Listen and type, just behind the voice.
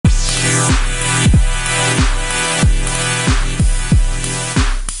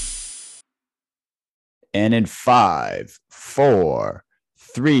And in 5, 4,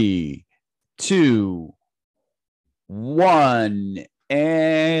 3, 2, 1.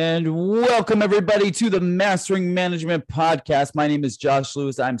 And welcome everybody to the Mastering Management Podcast. My name is Josh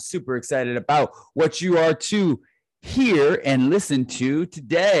Lewis. I'm super excited about what you are to hear and listen to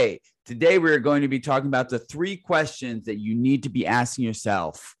today. Today, we're going to be talking about the 3 questions that you need to be asking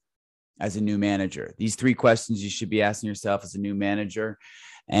yourself as a new manager. These 3 questions you should be asking yourself as a new manager.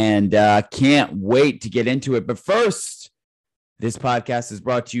 And can't wait to get into it. But first, this podcast is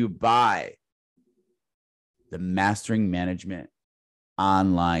brought to you by the Mastering Management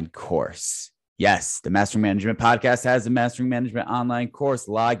online course. Yes, the Mastering Management Podcast has a Mastering Management online course.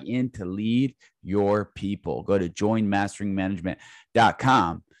 Log in to lead your people. Go to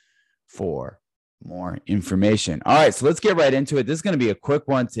joinmasteringmanagement.com for more information. All right, so let's get right into it. This is going to be a quick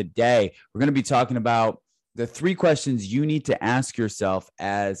one today. We're going to be talking about the 3 questions you need to ask yourself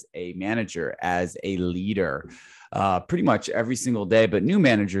as a manager, as a leader, pretty much every single day. But new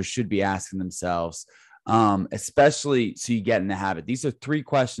managers should be asking themselves, especially so you get in the habit. These are 3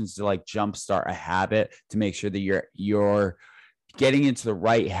 questions to like jumpstart a habit to make sure that you're getting into the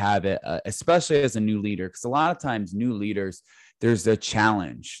right habit, especially as a new leader. Because a lot of times new leaders, there's a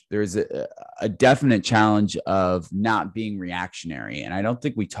challenge. There's a definite challenge of not being reactionary. And I don't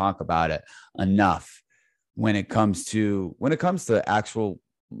think we talk about it enough when it comes to actual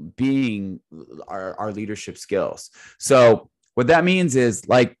being our leadership skills. So what that means is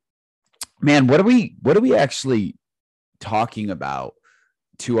like, man, what are we actually talking about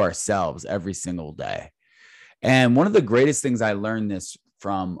to ourselves every single day? And one of the greatest things I learned this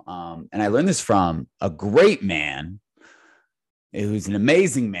from, and I learned this from a great man who's an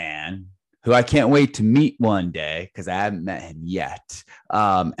amazing man who I can't wait to meet one day because I haven't met him yet.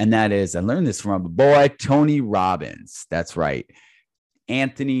 And that is, I learned this from a boy, Tony Robbins. That's right.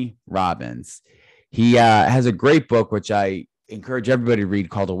 Anthony Robbins. He has a great book, which I encourage everybody to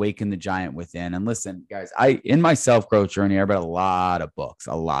read, called Awaken the Giant Within. And listen, guys, in my self-growth journey, I read a lot of books.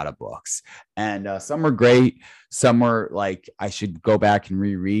 And some were great. Some were like, I should go back and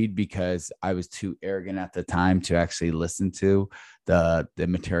reread because I was too arrogant at the time to actually listen to the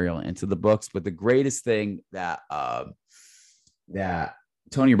material into the books. But the greatest thing that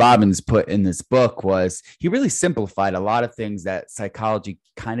Tony Robbins put in this book was he really simplified a lot of things that psychology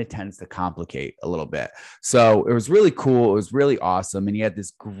kind of tends to complicate a little bit. So it was really cool. It was really awesome. And he had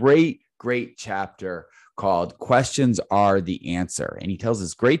this great chapter called Questions Are the Answer. And he tells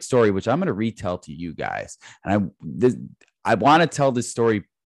this great story, which I'm going to retell to you guys. And I want to tell this story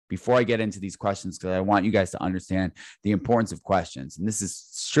before I get into these questions, because I want you guys to understand the importance of questions. And this is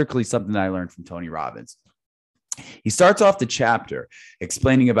strictly something that I learned from Tony Robbins. He starts off the chapter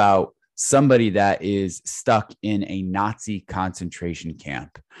explaining about somebody that is stuck in a Nazi concentration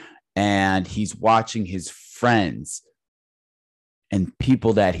camp, and he's watching his friends and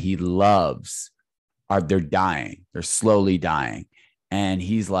people that he loves they're dying. They're slowly dying. And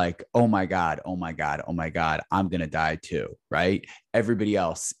he's like, oh my God, I'm going to die too, right? Everybody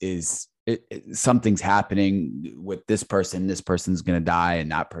else something's happening with this person. This person's going to die,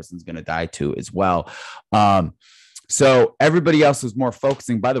 and that person's going to die too as well. So everybody else was more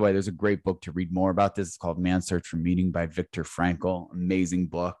focusing. By the way, there's a great book to read more about this. It's called Man's Search for Meaning by Viktor Frankl. Amazing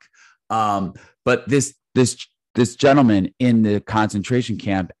book. But this gentleman in the concentration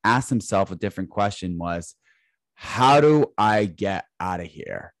camp asked himself a different question: was, how do I get out of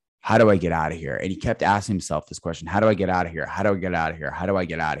here? How do I get out of here? And he kept asking himself this question: how do I get out of here? How do I get out of here? How do I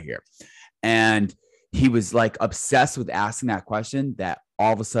get out of here? And he was like obsessed with asking that question that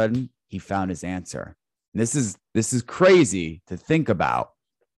all of a sudden he found his answer. And this is crazy to think about,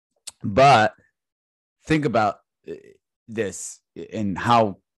 but think about this and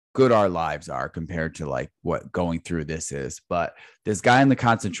how good our lives are compared to like what going through this is. But this guy in the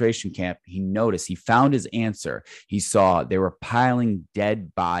concentration camp, he found his answer. He saw they were piling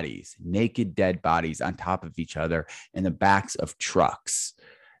dead bodies, naked dead bodies on top of each other in the backs of trucks.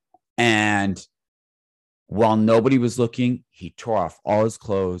 And while nobody was looking, he tore off all his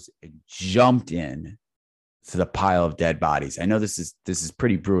clothes and jumped in to the pile of dead bodies. I know this is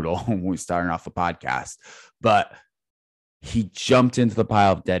pretty brutal when we're starting off a podcast, but he jumped into the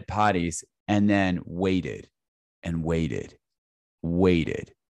pile of dead bodies and then waited. And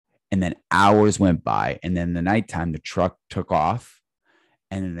then hours went by. And then the nighttime, the truck took off,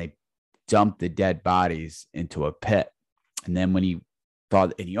 and then they dumped the dead bodies into a pit. And then when he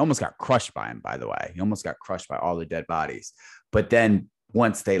thought, and he almost got crushed by him, by the way, he almost got crushed by all the dead bodies. But then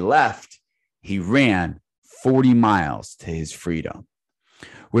once they left, he ran 40 miles to his freedom,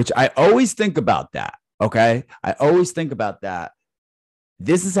 which I always think about that. Okay. I always think about that.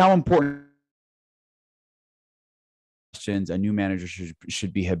 This is how important questions a new manager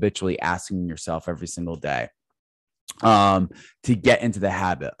should be habitually asking yourself every single day to get into the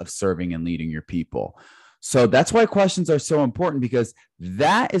habit of serving and leading your people. So that's why questions are so important, because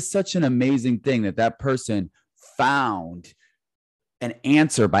that is such an amazing thing that person found an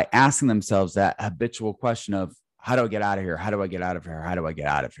answer by asking themselves that habitual question of, how do I get out of here? How do I get out of here? How do I get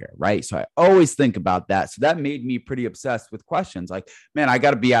out of here? Right. So I always think about that. So that made me pretty obsessed with questions. Like, man, I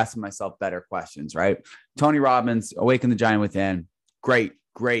got to be asking myself better questions. Right. Tony Robbins, Awaken the Giant Within. Great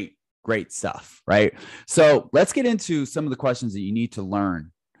stuff. Right. So let's get into some of the questions that you need to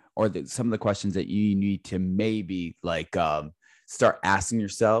learn, or some of the questions that you need to maybe start asking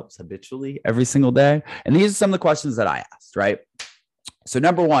yourselves habitually every single day. And these are some of the questions that I asked. Right. So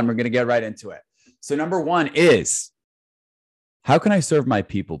number one, we're going to get right into it. So number one is, how can I serve my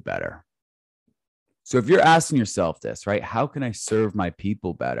people better? So if you're asking yourself this, right, how can I serve my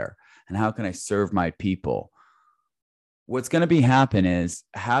people better? And how can I serve my people? What's going to happen is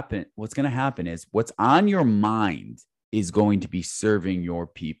what's on your mind is going to be serving your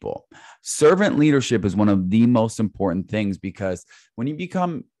people. Servant leadership is one of the most important things, because when you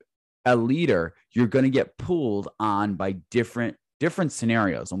become a leader, you're going to get pulled on by different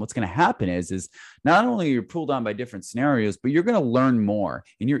scenarios. And what's going to happen is not only you're pulled on by different scenarios, but you're going to learn more,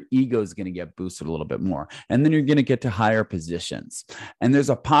 and your ego is going to get boosted a little bit more. And then you're going to get to higher positions. And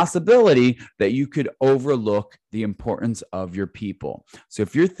there's a possibility that you could overlook the importance of your people. So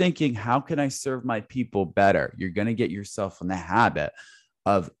if you're thinking, how can I serve my people better? You're going to get yourself in the habit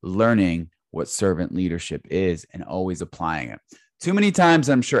of learning what servant leadership is and always applying it. Too many times,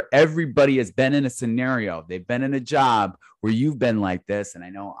 I'm sure everybody has been in a scenario, they've been in a job where you've been like this, and I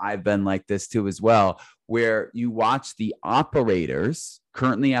know I've been like this too as well, where you watch the operators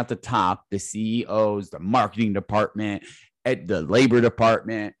currently at the top, the CEOs, the marketing department, at the labor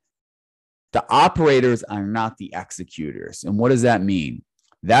department. The operators are not the executors. And what does that mean?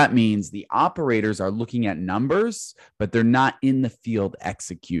 That means the operators are looking at numbers, but they're not in the field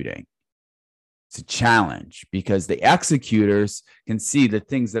executing. It's a challenge, because the executors can see the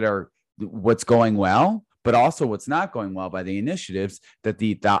things that are what's going well, but also what's not going well by the initiatives that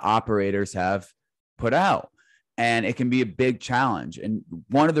the operators have put out. And it can be a big challenge. And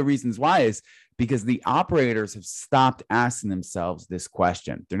one of the reasons why is because the operators have stopped asking themselves this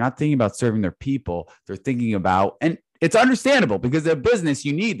question. They're not thinking about serving their people. They're thinking about, and it's understandable because in business,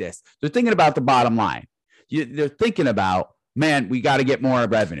 you need this. They're thinking about the bottom line. They're thinking about, man, we got to get more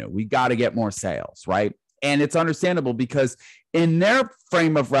revenue. We got to get more sales, right? And it's understandable because in their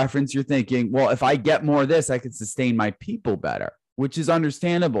frame of reference, you're thinking, well, if I get more of this, I can sustain my people better, which is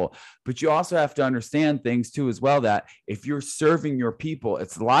understandable. But you also have to understand things too as well, that if you're serving your people,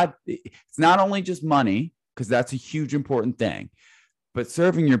 it's not only just money, because that's a huge important thing, but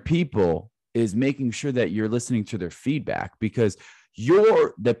serving your people is making sure that you're listening to their feedback, because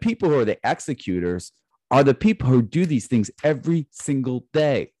the people who are the executors are the people who do these things every single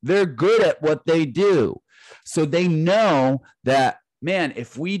day. They're good at what they do. So they know that, man,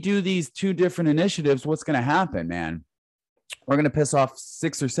 if we do these two different initiatives, what's going to happen, man? We're going to piss off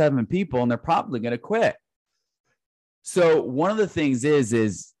 6 or 7 people, and they're probably going to quit. So one of the things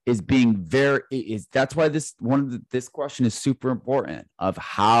is being that's why this question is super important, of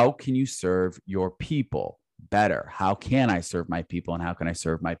how can you serve your people better? How can I serve my people, and how can I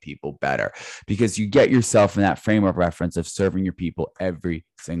serve my people better? Because you get yourself in that frame of reference of serving your people every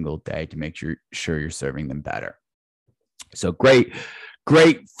single day to make sure you're serving them better. So great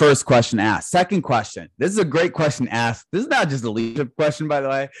first question asked. Second question. This is a great question to ask. This is not just a leadership question, by the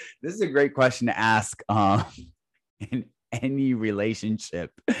way. This is a great question to ask in any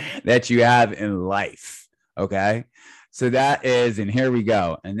relationship that you have in life. Okay. So that is, and here we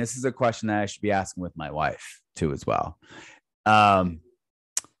go. And this is a question that I should be asking with my wife too as well. Am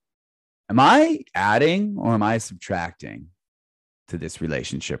I adding or am I subtracting to this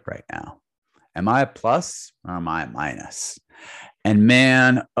relationship right now? Am I a plus or am I a minus? And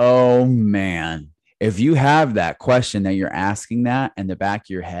man, oh man, if you have that question that you're asking that in the back of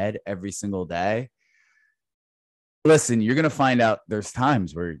your head every single day, listen, you're going to find out there's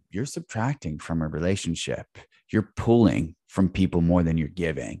times where you're subtracting from a relationship. You're pulling from people more than you're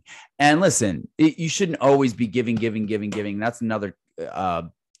giving. And listen, you shouldn't always be giving. That's another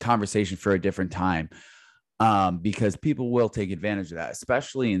conversation for a different time, because people will take advantage of that,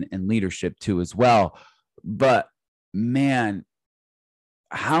 especially in leadership too as well. But man,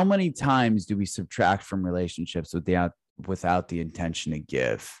 how many times do we subtract from relationships without the intention to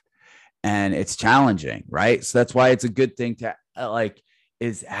give? And it's challenging, right? So that's why it's a good thing to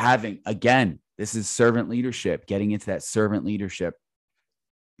is having, again, this is servant leadership, getting into that servant leadership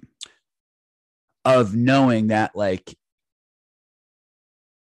of knowing that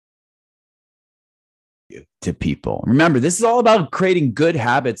to people. Remember, this is all about creating good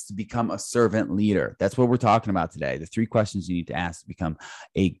habits to become a servant leader. That's what we're talking about today. The 3 questions you need to ask to become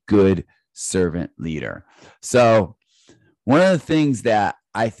a good servant leader. So one of the things that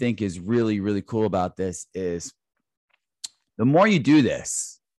I think is really, really cool about this is the more you do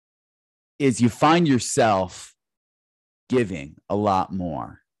this is you find yourself giving a lot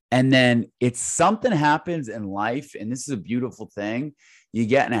more. And then it's something happens in life. And this is a beautiful thing. You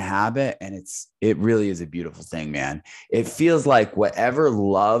get in a habit and it really is a beautiful thing, man. It feels like whatever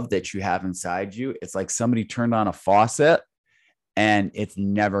love that you have inside you, it's like somebody turned on a faucet and it's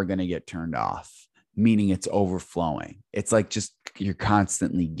never going to get turned off, meaning it's overflowing. It's like just you're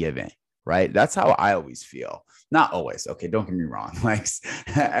constantly giving, right? That's how I always feel. Not always. Okay, don't get me wrong. Like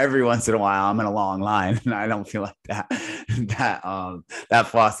every once in a while, I'm in a long line and I don't feel like that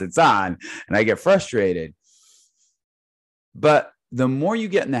faucet's on and I get frustrated. But the more you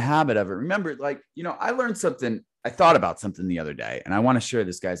get in the habit of it, remember, like, I learned something. I thought about something the other day, and I want to share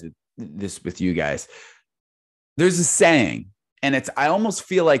this with you guys. There's a saying, and I almost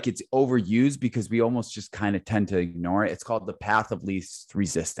feel like it's overused because we almost just kind of tend to ignore it. It's called the path of least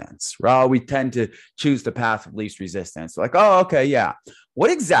resistance. Well, we tend to choose the path of least resistance. Like, oh, okay, yeah.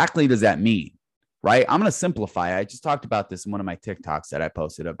 What exactly does that mean? Right? I'm going to simplify. I just talked about this in one of my TikToks that I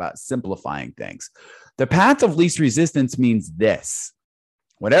posted about simplifying things. The path of least resistance means this: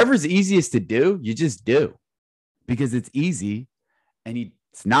 whatever's easiest to do, you just do because it's easy and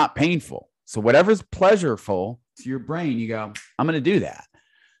it's not painful. So whatever's pleasurable to your brain, you go, I'm going to do that.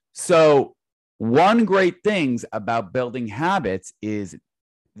 So one great thing about building habits is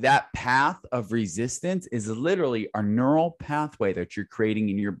that path of resistance is literally a neural pathway that you're creating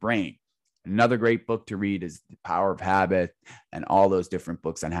in your brain. Another great book to read is The Power of Habit and all those different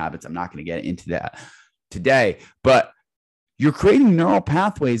books on habits. I'm not going to get into that today, but you're creating neural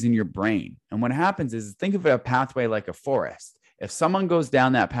pathways in your brain. And what happens is, think of a pathway like a forest. If someone goes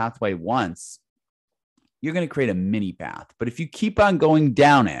down that pathway once, you're going to create a mini path. But if you keep on going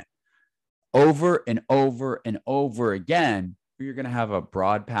down it over and over and over again, you're going to have a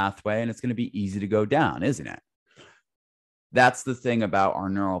broad pathway and it's going to be easy to go down, isn't it? That's the thing about our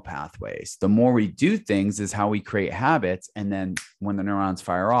neural pathways. The more we do things is how we create habits. And then when the neurons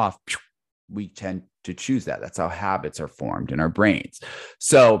fire off, we tend to choose that. That's how habits are formed in our brains.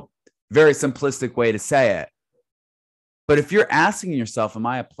 So very simplistic way to say it. But if you're asking yourself, am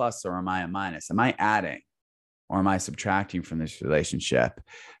I a plus or am I a minus? Am I adding or am I subtracting from this relationship?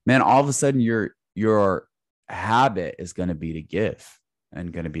 Man, all of a sudden your habit is going to be to give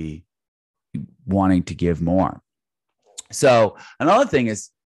and going to be wanting to give more. So another thing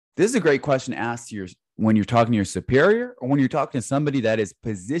is, this is a great question to ask when you're talking to your superior or when you're talking to somebody that is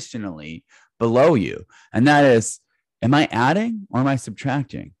positionally below you. And that is, am I adding or am I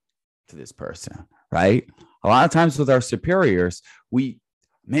subtracting to this person? Right? A lot of times with our superiors, we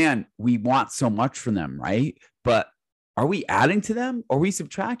want so much from them, right? But are we adding to them or are we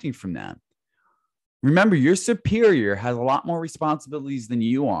subtracting from them? Remember, your superior has a lot more responsibilities than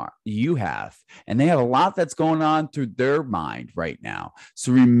you have, and they have a lot that's going on through their mind right now.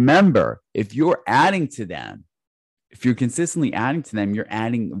 So remember, if you're adding to them, if you're consistently adding to them, you're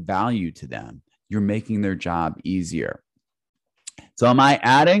adding value to them. You're making their job easier. So am I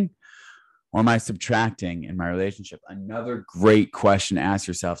adding or am I subtracting in my relationship? Another great question to ask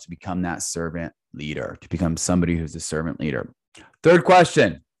yourself to become that servant leader, to become somebody who's a servant leader. Third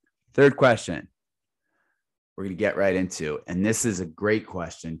question. We're going to get right into. And this is a great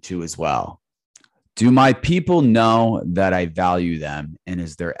question too, as well. Do my people know that I value them? And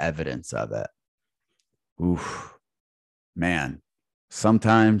is there evidence of it? Oof, man,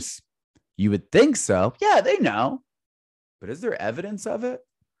 sometimes you would think so. Yeah, they know. But is there evidence of it?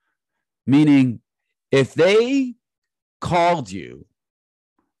 Meaning, if they called you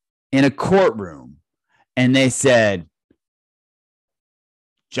in a courtroom and they said,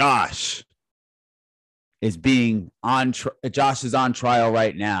 Josh is on trial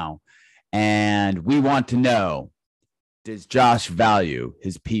right now, and we want to know, does Josh value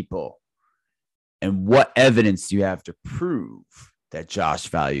his people? And what evidence do you have to prove that Josh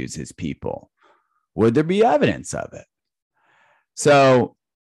values his people? Would there be evidence of it? So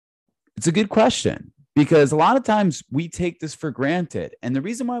it's a good question, because a lot of times we take this for granted. And the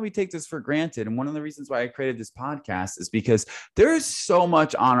reason why we take this for granted, and one of the reasons why I created this podcast, is because there's so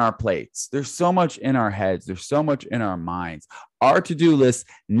much on our plates. There's so much in our heads. There's so much in our minds. Our to-do lists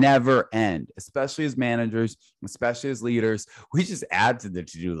never end, especially as managers, especially as leaders. We just add to the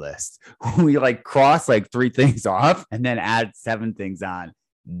to-do list. We cross 3 things off and then add 7 things on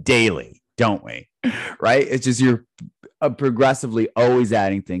daily, don't we? Right? It's just you're progressively always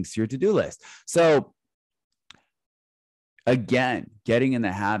adding things to your to-do list. So again, getting in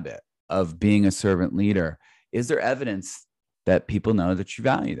the habit of being a servant leader. Is there evidence that people know that you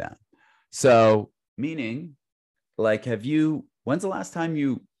value them? So, meaning, like, when's the last time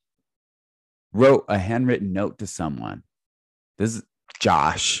you wrote a handwritten note to someone? This is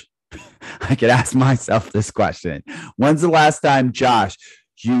Josh. I could ask myself this question. When's the last time, Josh,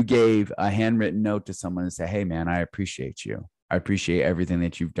 you gave a handwritten note to someone and say, hey, man, I appreciate you. I appreciate everything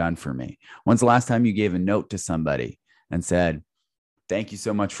that you've done for me. When's the last time you gave a note to somebody and said, thank you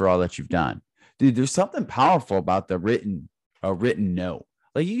so much for all that you've done? Dude, there's something powerful about a written note.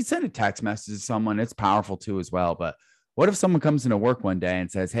 Like, you can send a text message to someone. It's powerful too as well. But what if someone comes into work one day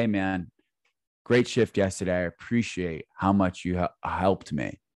and says, hey, man, great shift yesterday. I appreciate how much you helped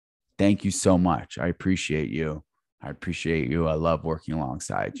me. Thank you so much. I appreciate you. I appreciate you. I love working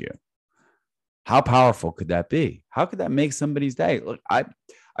alongside you. How powerful could that be? How could that make somebody's day? Look, I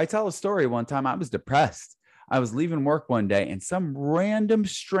tell a story. One time I was depressed. I was leaving work one day and some random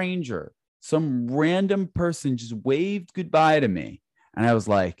stranger, some random person just waved goodbye to me. And I was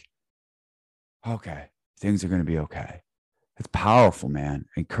like, okay, things are going to be okay. It's powerful, man.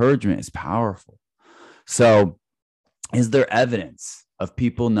 Encouragement is powerful. So is there evidence of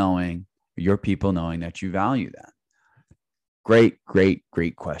your people knowing that you value them?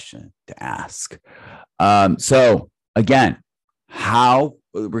 Great question to ask. So again, how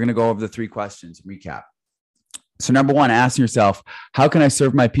we're going to go over the 3 questions, recap. So number 1, asking yourself, how can I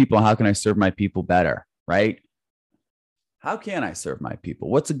serve my people? How can I serve my people better? Right? How can I serve my people?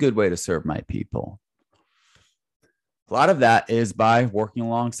 What's a good way to serve my people? A lot of that is by working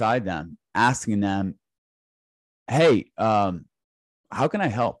alongside them, asking them, hey, how can I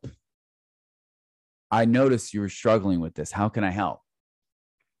help? I noticed you were struggling with this. How can I help?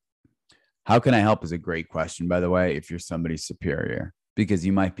 How can I help is a great question, by the way, if you're somebody's superior, because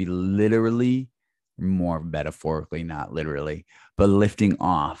you might be literally, more metaphorically, not literally, but lifting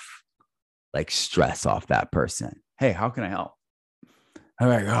off like stress off that person. Hey, how can I help? I'm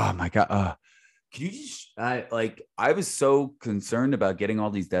like, oh my God. Can you just, I was so concerned about getting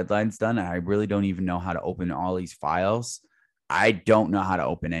all these deadlines done. And I really don't even know how to open all these files. I don't know how to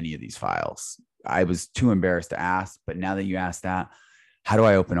open any of these files. I was too embarrassed to ask, but now that you asked that, how do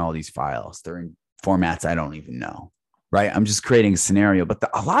I open all these files? They're in formats I don't even know, right? I'm just creating a scenario, but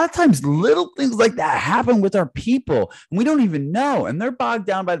a lot of times little things like that happen with our people and we don't even know. And they're bogged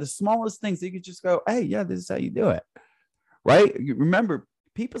down by the smallest things. You could just go, hey, yeah, this is how you do it, right? Remember,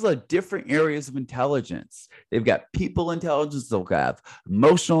 people have different areas of intelligence. They've got people intelligence. They'll have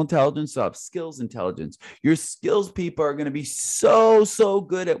emotional intelligence. They'll have skills intelligence. Your skills people are going to be so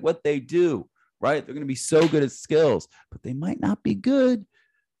good at what they do, right? They're going to be so good at skills, but they might not be good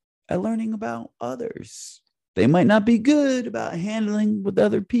at learning about others. They might not be good about handling with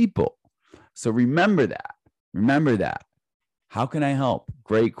other people. So remember that. Remember that. How can I help?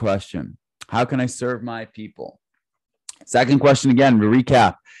 Great question. How can I serve my people? Second question again, to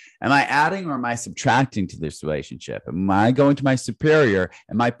recap. Am I adding or am I subtracting to this relationship? Am I going to my superior?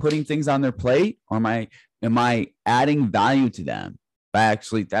 Am I putting things on their plate? Or am I adding value to them?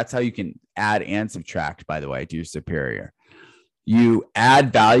 Actually, that's how you can add and subtract, by the way, to your superior. You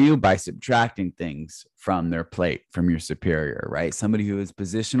add value by subtracting things from their plate, from your superior, right? Somebody who is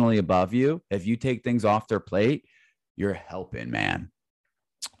positionally above you, if you take things off their plate, you're helping, man.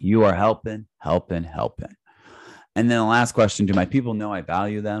 You are helping. And then the last question, do my people know I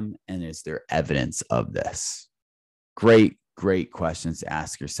value them? And is there evidence of this? Great questions to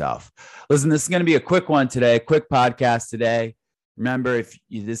ask yourself. Listen, this is going to be a quick one today, quick podcast today. Remember,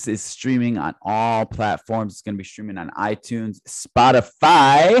 this is streaming on all platforms. It's going to be streaming on iTunes,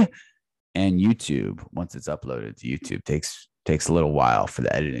 Spotify, and YouTube. Once it's uploaded to YouTube, takes a little while for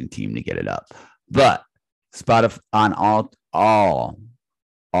the editing team to get it up. But Spotify on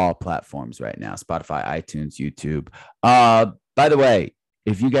all platforms right now, Spotify, iTunes, YouTube. By the way,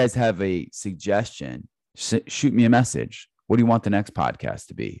 if you guys have a suggestion, shoot me a message. What do you want the next podcast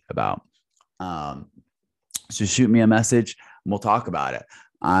to be about? So shoot me a message and we'll talk about it.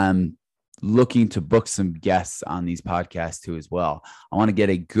 I'm looking to book some guests on these podcasts too as well. I want to get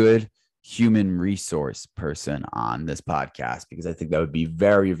a good human resource person on this podcast because I think that would be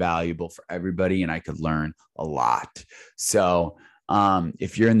very valuable for everybody and I could learn a lot. So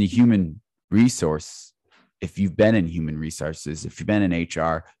if you're in the human resource, if you've been in human resources, if you've been in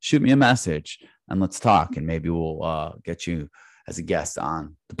HR, shoot me a message and let's talk and maybe we'll get you as a guest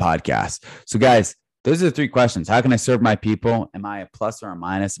on the podcast. So guys, those are the 3 questions. How can I serve my people? Am I a plus or a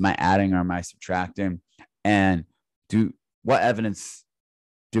minus? Am I adding or am I subtracting? And what evidence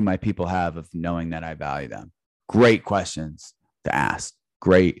do my people have of knowing that I value them? Great questions to ask.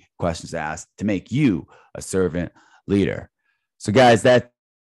 Great questions to ask to make you a servant leader. So, guys, that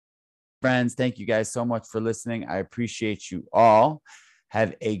friends, thank you guys so much for listening. I appreciate you all.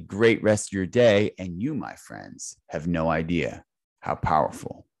 Have a great rest of your day. And you, my friends, have no idea how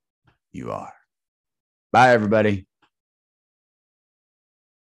powerful you are. Bye, everybody.